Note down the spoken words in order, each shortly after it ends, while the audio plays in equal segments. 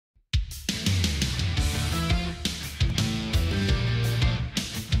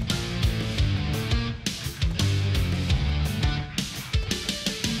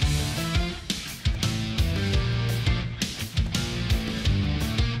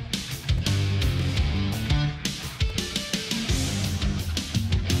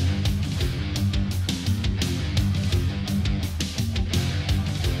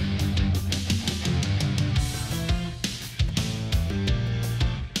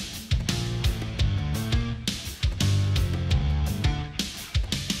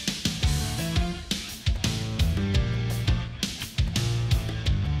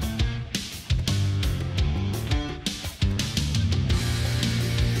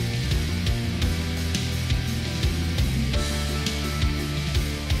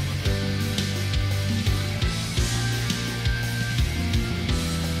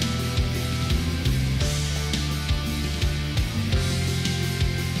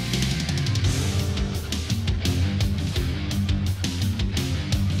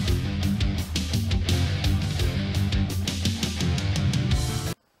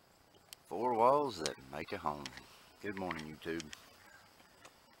make a home. Good morning, YouTube.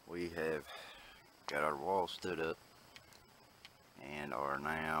 We have got our walls stood up and are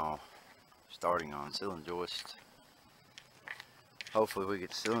now starting on ceiling joist. Hopefully we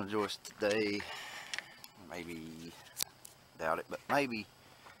get ceiling joist today. Maybe, doubt it, but maybe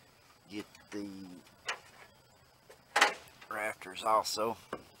get the rafters also.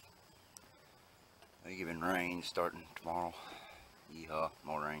 They're giving rain starting tomorrow. Yeehaw,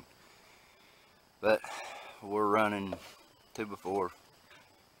 more rain. But we're running 2x4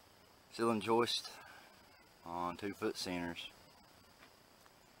 ceiling joist on 2-foot centers.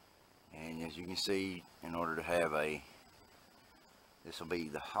 And as you can see, in order to have this will be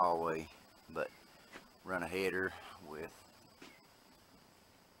the hallway, but run a header with, if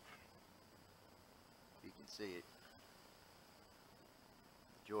you can see it,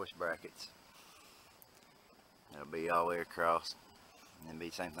 joist brackets. That'll be all the way across. And then be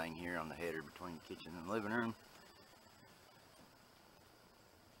the same thing here on the header between the kitchen and the living room.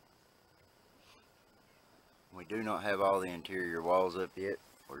 We do not have all the interior walls up yet.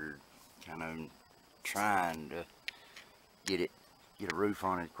 We're kind of trying to get a roof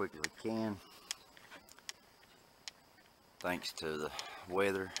on it as quick as we can. Thanks to the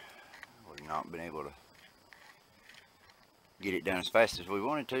weather, we've not been able to get it done as fast as we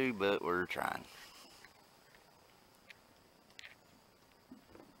wanted to, but we're trying.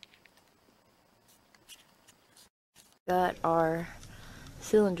 Got our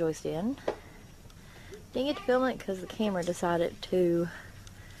ceiling joist in. Didn't get to film it because the camera decided to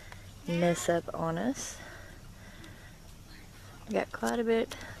mess up on us. Got quite a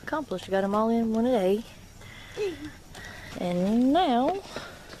bit accomplished. Got them all in one a day. And now,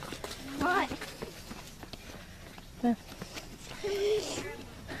 what?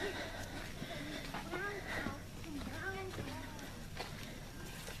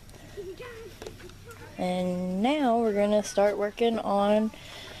 And now we're gonna start working on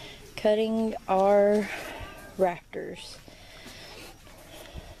cutting our rafters.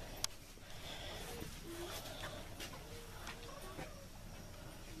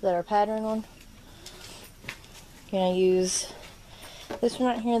 Is that our pattern one? Gonna use this one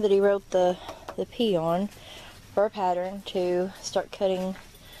right here that he wrote the P on for a pattern to start cutting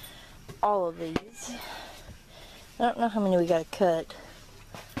all of these. I don't know how many we gotta cut.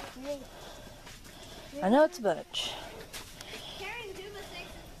 I know it's a bunch.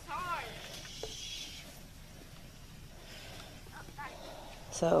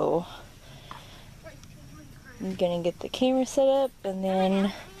 So I'm gonna get the camera set up and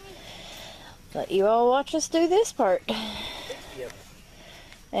then let you all watch us do this part. Yep.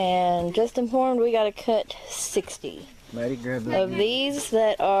 And just informed we gotta cut 60 Maddie, grab that. of these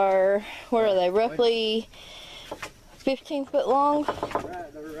that are, what are they, roughly 15 foot long?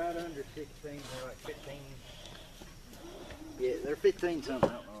 Right, they're right under 16, they're like 15. Yeah, they're 15 something,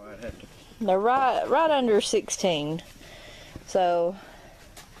 I don't know what I'd have to. They're right under 16. So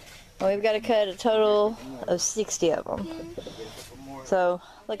we've got to cut a total of 60 of them. So,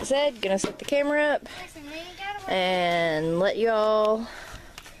 like I said, gonna set the camera up and let y'all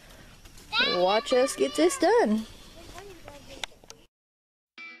watch us get this done.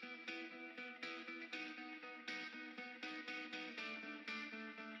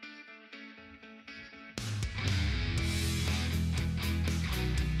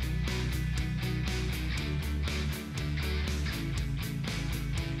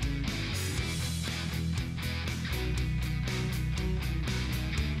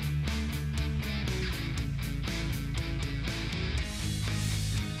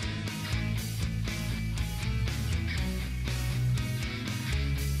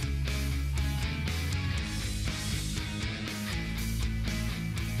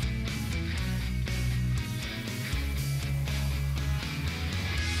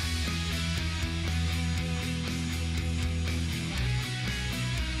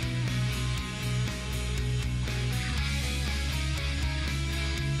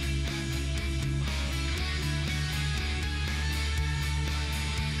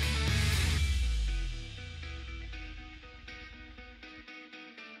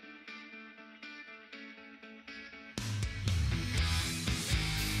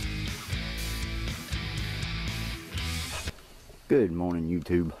 Good morning,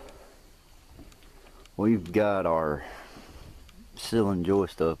 YouTube. We've got our ceiling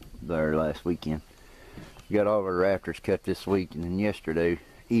joist up there last weekend. We got all of our rafters cut this week, and then yesterday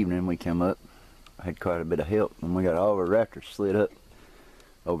evening we come up. I had quite a bit of help, and we got all of our rafters slid up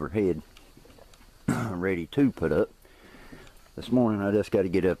overhead, ready to put up. This morning I just got to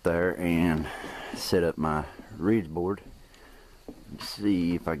get up there and set up my ridge board. Let's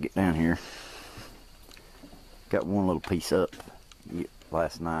see if I get down here. Got one little piece up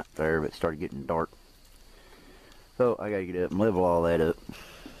last night there, but it started getting dark. So I gotta get up and level all that up,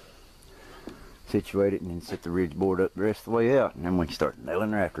 situate it, and then set the ridge board up the rest of the way out, and then we can start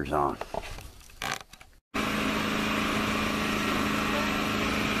nailing rafters on.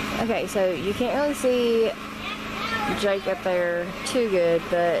 Okay, so you can't really see Jake up there too good,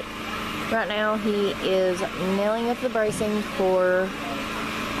 but right now he is nailing up the bracing for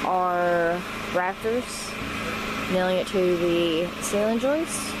our rafters, nailing it to the ceiling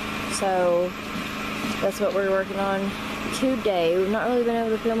joist. So that's what we're working on today. We've not really been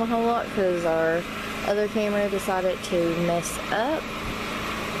able to film a whole lot because our other camera decided to mess up,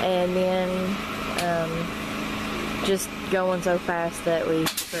 and then just going so fast that we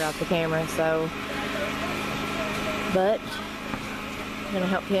forgot the camera. So, but I'm gonna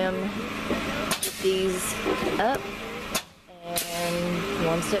help him get these up and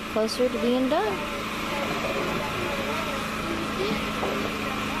one step closer to being done.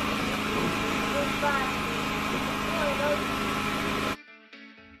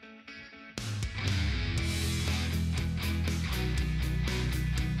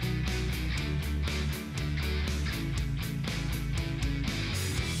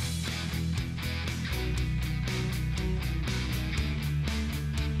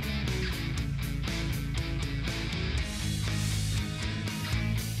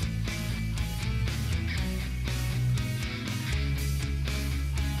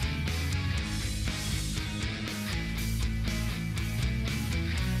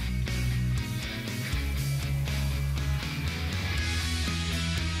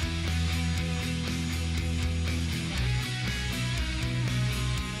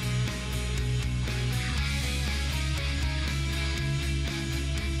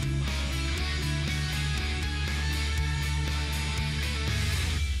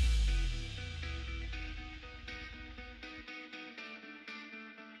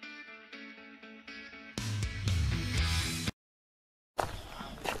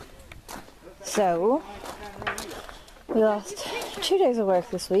 So, we lost 2 days of work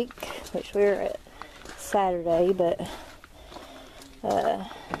this week, which we were at Saturday, but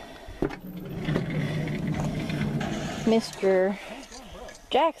Mr.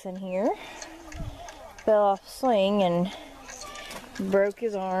 Jackson here fell off a swing and broke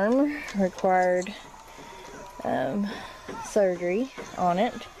his arm, required surgery on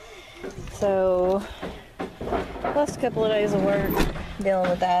it. So, lost a couple of days of work dealing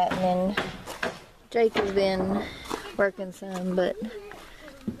with that, and then Jake has been working some, but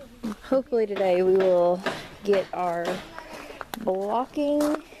hopefully today we will get our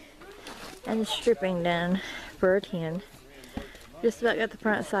blocking and stripping done for a 10. Just about got the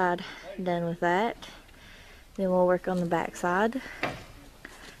front side done with that. Then we'll work on the back side.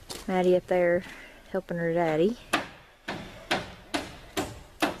 Maddie up there helping her daddy.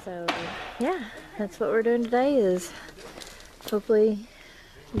 So yeah, that's what we're doing today, is hopefully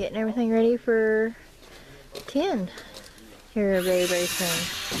getting everything ready for 10 here very, very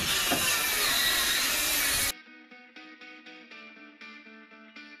soon.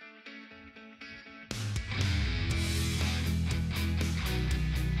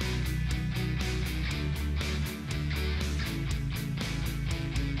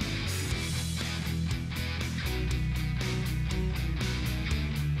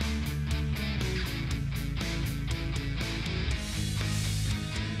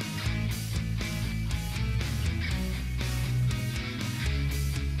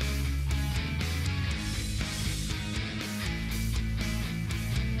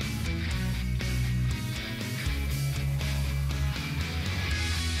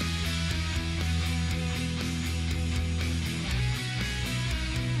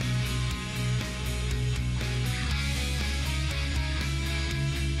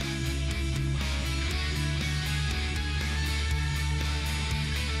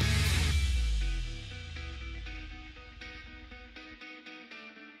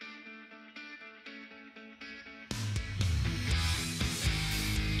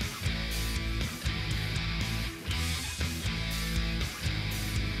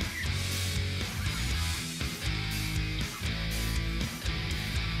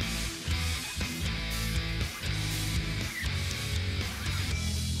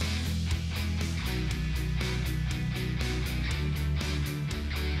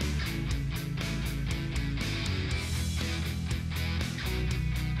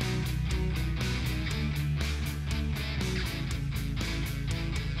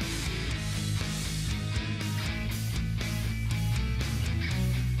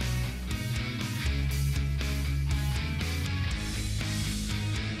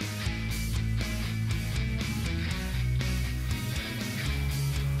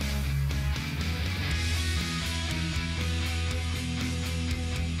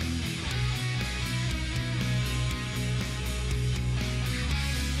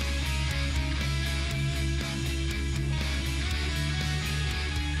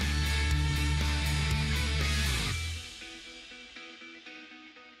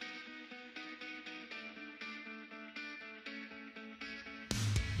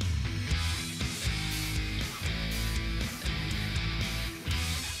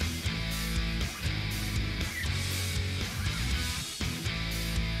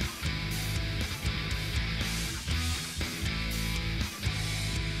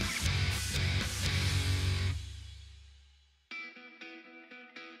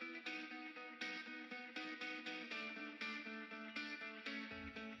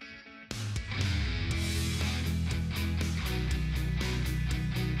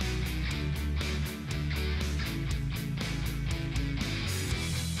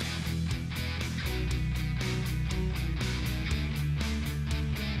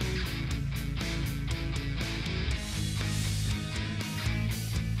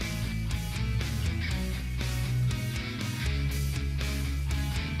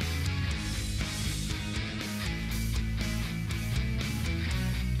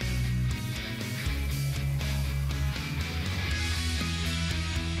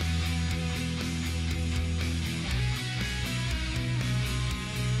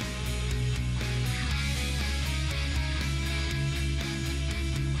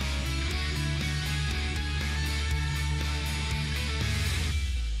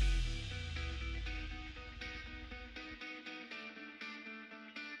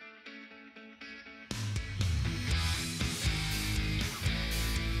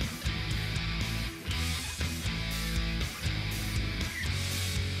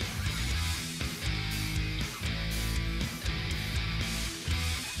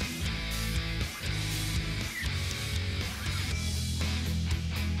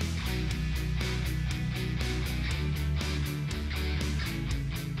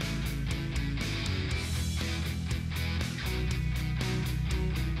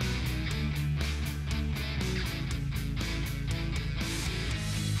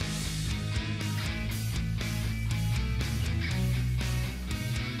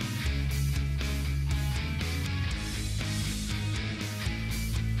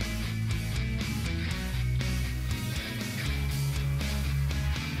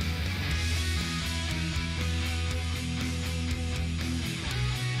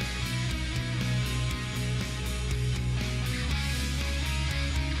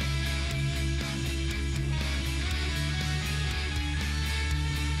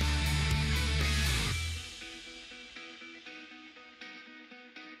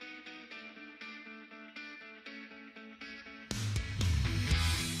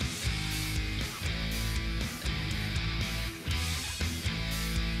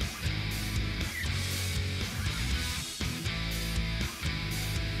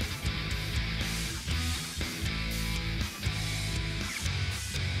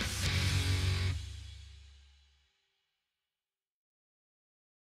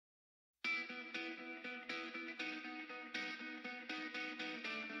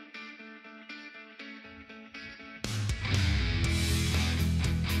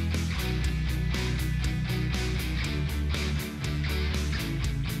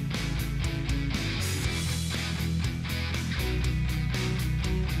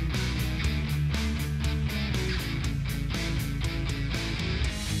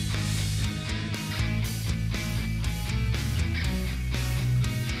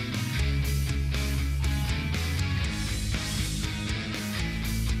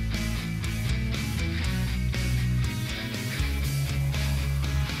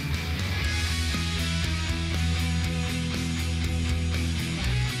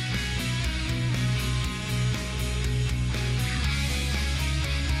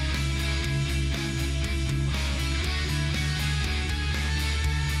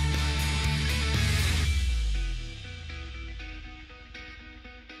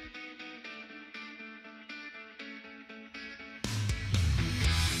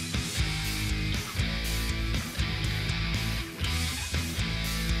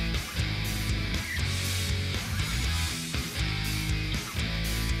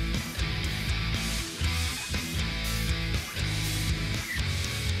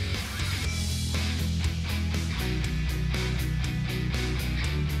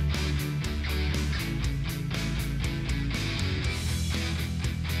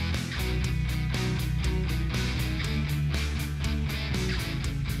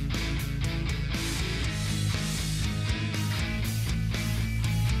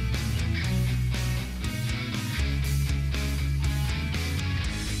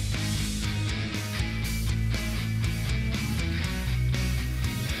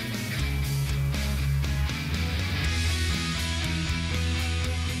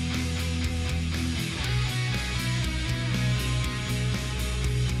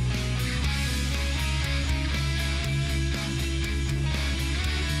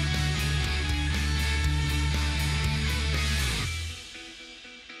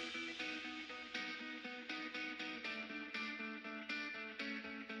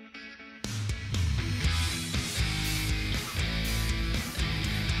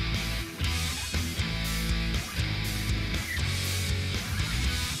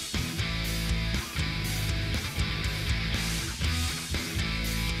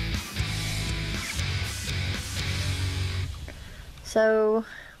 So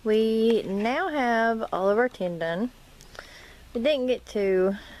we now have all of our tin done. We didn't get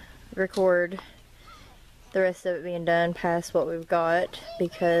to record the rest of it being done past what we've got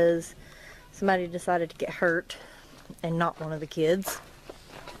because somebody decided to get hurt, and not one of the kids.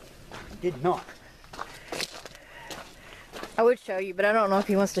 Did not. I would show you, but I don't know if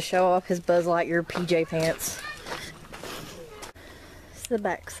he wants to show off his Buzz Lightyear PJ pants. It's the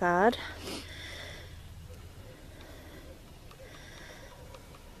back side.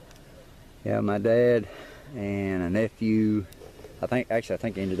 Yeah, my dad and a nephew, I think I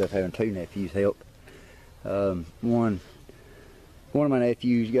ended up having 2 nephews help. One of my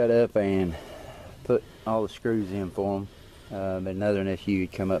nephews got up and put all the screws in for him. But another nephew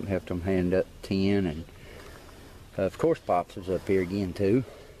had come up and helped him hand up tin, and of course Pops was up here again too.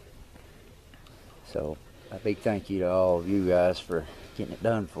 So a big thank you to all of you guys for getting it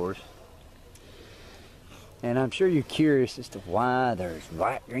done for us. And I'm sure you're curious as to why there's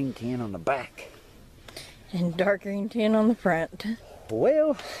light green tin on the back. And dark green tin on the front.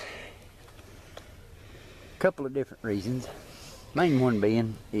 Well, a couple of different reasons. Main one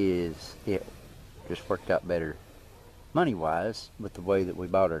being is it just worked out better money-wise with the way that we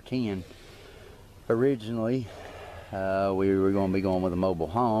bought our tin. Originally, we were going to be going with a mobile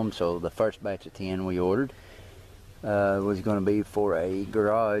home, so the first batch of tin we ordered was going to be for a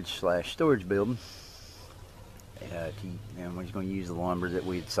garage/storage building. And we was going to use the lumber that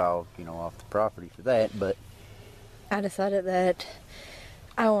we had sawed, off the property for that. But I decided that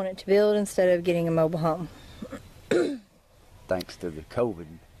I wanted to build instead of getting a mobile home. Thanks to the COVID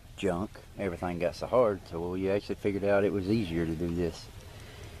junk, everything got so hard. So we actually figured out it was easier to do this.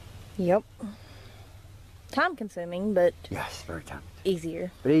 Yep. Time consuming, but yes, very time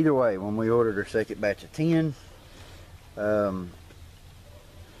easier. But either way, when we ordered our second batch of tin,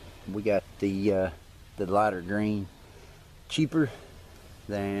 we got the lighter green cheaper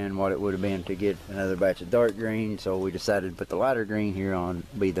than what it would have been to get another batch of dark green, so we decided to put the lighter green here on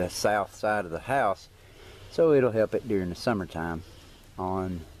be the south side of the house, so it'll help it during the summertime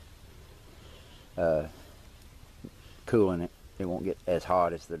on cooling it. It won't get as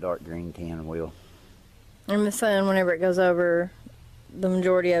hot as the dark green tin will. And the sun, whenever it goes over, the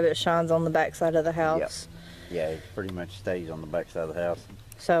majority of it shines on the back side of the house. Yep. Yeah, it pretty much stays on the back side of the house.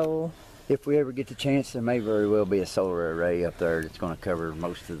 So if we ever get the chance, there may very well be a solar array up there that's going to cover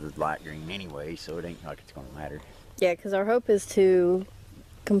most of the light green anyway, so it ain't like it's going to matter. yeah, because our hope is to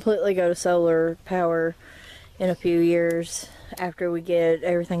completely go to solar power in a few years after we get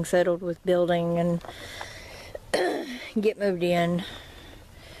everything settled with building and get moved in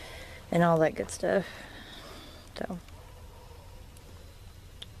and all that good stuff. So,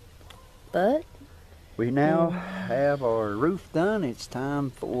 but we now have our roof done. It's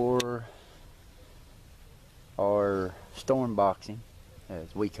time for our storm boxing,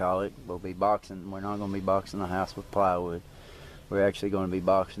 as we call it. We'll be boxing. We're not going to be boxing the house with plywood. We're actually going to be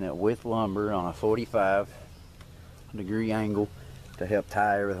boxing it with lumber on a 45-degree angle to help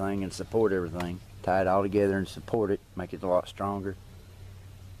tie everything and support everything. Tie it all together and support it, make it a lot stronger.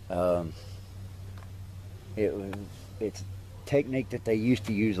 It's a technique that they used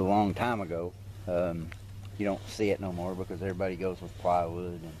to use a long time ago. You don't see it no more because everybody goes with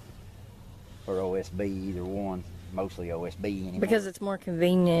plywood or OSB, either one. Mostly OSB anymore. Because it's more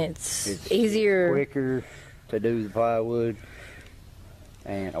convenient, it's easier. Quicker to do the plywood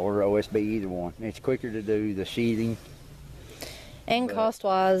or OSB, either one. It's quicker to do the sheathing. And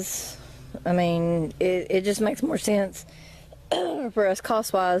cost-wise, I mean, it just makes more sense for us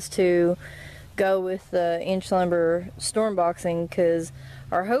cost-wise to go with the inch lumber storm boxing, because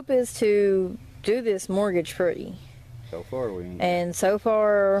our hope is to do this mortgage free. So far and so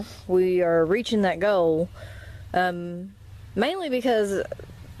far we are reaching that goal, mainly because,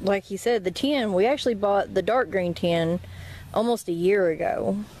 like he said, the tin, we actually bought the dark green tin almost a year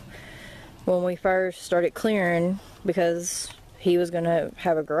ago when we first started clearing, because he was going to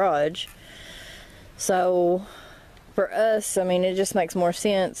have a garage. So for us, I mean, it just makes more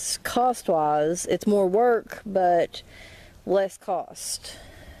sense cost-wise. It's more work, but less cost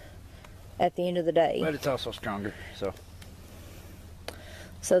at the end of the day. But it's also stronger,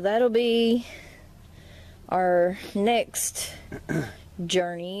 so that'll be our next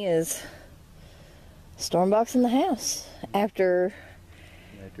journey, is storm boxing the house after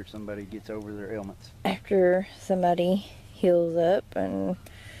somebody gets over their ailments. After somebody heals up, and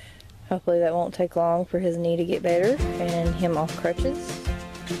hopefully that won't take long for his knee to get better and him off crutches.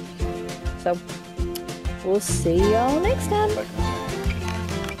 So we'll see y'all next time.